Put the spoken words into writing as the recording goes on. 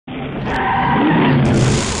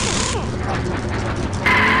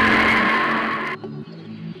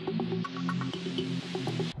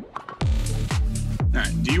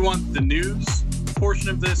the news portion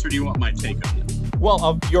of this, or do you want my take on it? Well,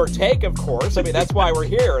 of your take, of course. I mean, that's why we're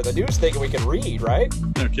here. The news thing we can read, right?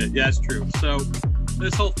 Okay, yeah, that's true. So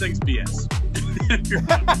this whole thing's BS. If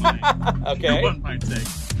you want my take.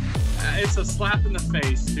 It's a slap in the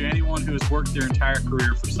face to anyone who has worked their entire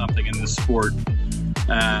career for something in this sport.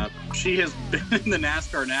 She has been in the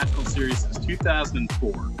NASCAR National Series since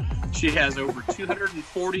 2004. She has over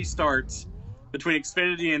 240 starts between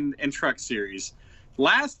Xfinity and Truck Series.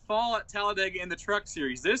 Last fall at Talladega in the Truck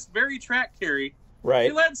Series, this very track, Carrie, right,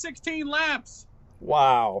 she led 16 laps.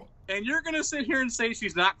 Wow. And you're going to sit here and say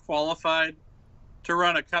she's not qualified to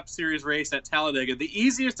run a Cup Series race at Talladega, the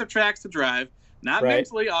easiest of tracks to drive. Not right.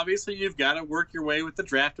 Mentally, obviously, you've got to work your way with the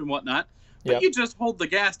draft and whatnot. But you just hold the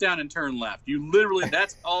gas down and turn left. You literally,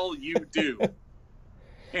 that's all you do.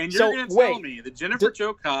 And you're going to tell me that Jennifer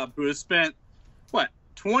Jo Cobb, who has spent,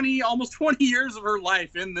 almost 20 years of her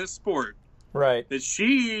life in this sport, right, that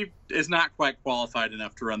she is not quite qualified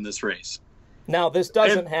enough to run this race. Now, this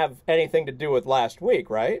doesn't have anything to do with last week,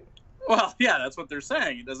 right? Well, yeah, that's what they're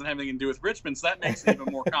saying. It doesn't have anything to do with Richmond, so that makes it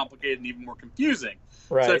even more complicated and even more confusing.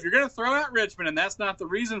 Right. So if you're going to throw out Richmond and that's not the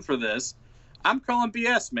reason for this, I'm calling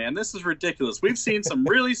BS, man. This is ridiculous. We've seen some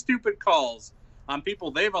really stupid calls on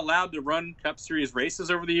people they've allowed to run Cup Series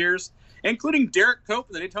races over the years, including Derek Cope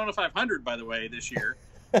in the Daytona 500, by the way, this year.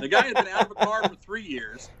 The guy has been out of a car for 3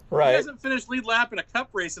 years. Right. He hasn't finished lead lap in a Cup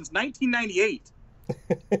race since 1998.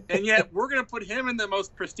 And yet we're going to put him in the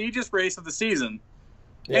most prestigious race of the season.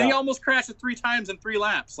 Yeah. And he almost crashed it 3 times in 3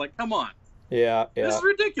 laps. Like, come on. Yeah. This is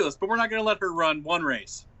ridiculous, but we're not going to let her run one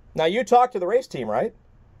race. Now, you talked to the race team, right?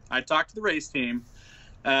 I talked to the race team.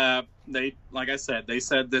 They, like I said, they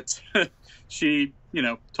said that she,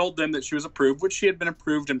 told them that she was approved, which she had been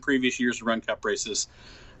approved in previous years to run Cup races,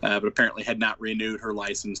 but apparently had not renewed her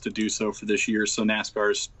license to do so for this year. So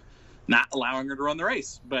NASCAR's not allowing her to run the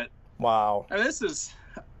race. But wow, I mean, this is,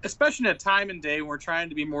 especially in a time and day when we're trying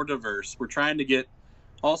to be more diverse. We're trying to get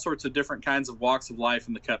all sorts of different kinds of walks of life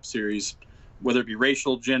in the Cup Series, whether it be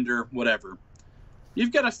racial, gender, whatever.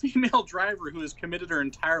 You've got a female driver who has committed her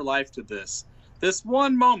entire life to this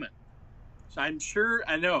one moment. I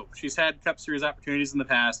know she's had Cup Series opportunities in the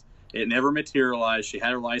past. It never materialized. She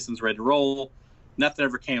had her license ready to roll. Nothing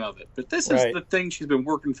ever came of it. But this is the thing she's been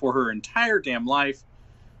working for her entire damn life.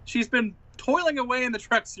 She's been toiling away in the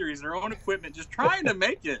Truck Series in her own equipment, just trying to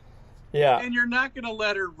make it. Yeah. And you're not going to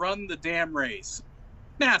let her run the damn race.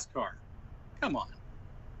 NASCAR. Come on.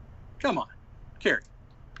 Carrie.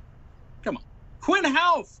 Come on. Quinn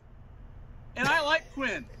Houff. And I like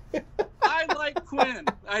Quinn.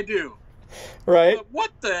 I do. Right. But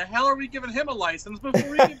what the hell are we giving him a license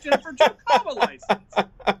before we give Jennifer Jo Cobb a license?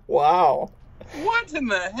 Wow. What in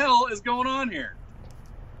the hell is going on here?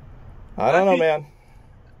 I don't know, man.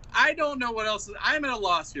 I don't know what else. I'm at a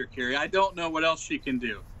loss here, Carrie. I don't know what else she can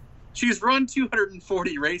do. She's run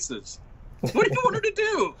 240 races. What do you want her to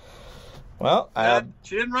do? Well,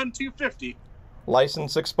 she didn't run 250.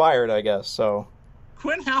 License expired, I guess, so.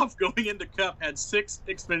 Quinn Houff going into Cup had 6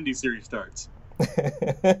 Xfinity Series starts.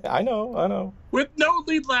 I know. With no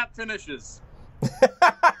lead lap finishes.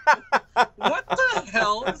 What the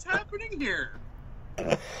hell is happening here?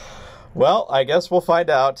 Well, I guess we'll find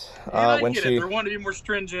out when she... They want to be more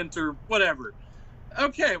stringent or whatever.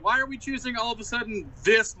 Okay, why are we choosing all of a sudden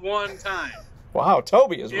this one time? Wow,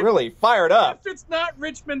 Toby is really fired up. If it's not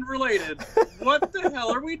Richmond related, what the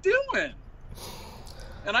hell are we doing?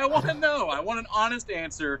 And I want to know. I want an honest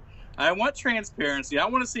answer. I want transparency. I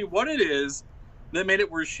want to see what it is that made it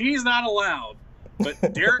where she's not allowed,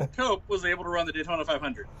 but Derek Cope was able to run the Daytona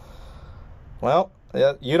 500. Well,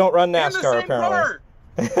 you don't run NASCAR, apparently.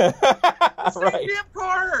 Same damn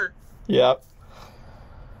car. Yep.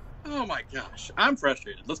 Oh my gosh, I'm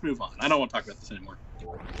frustrated. Let's move on. I don't want to talk about this anymore.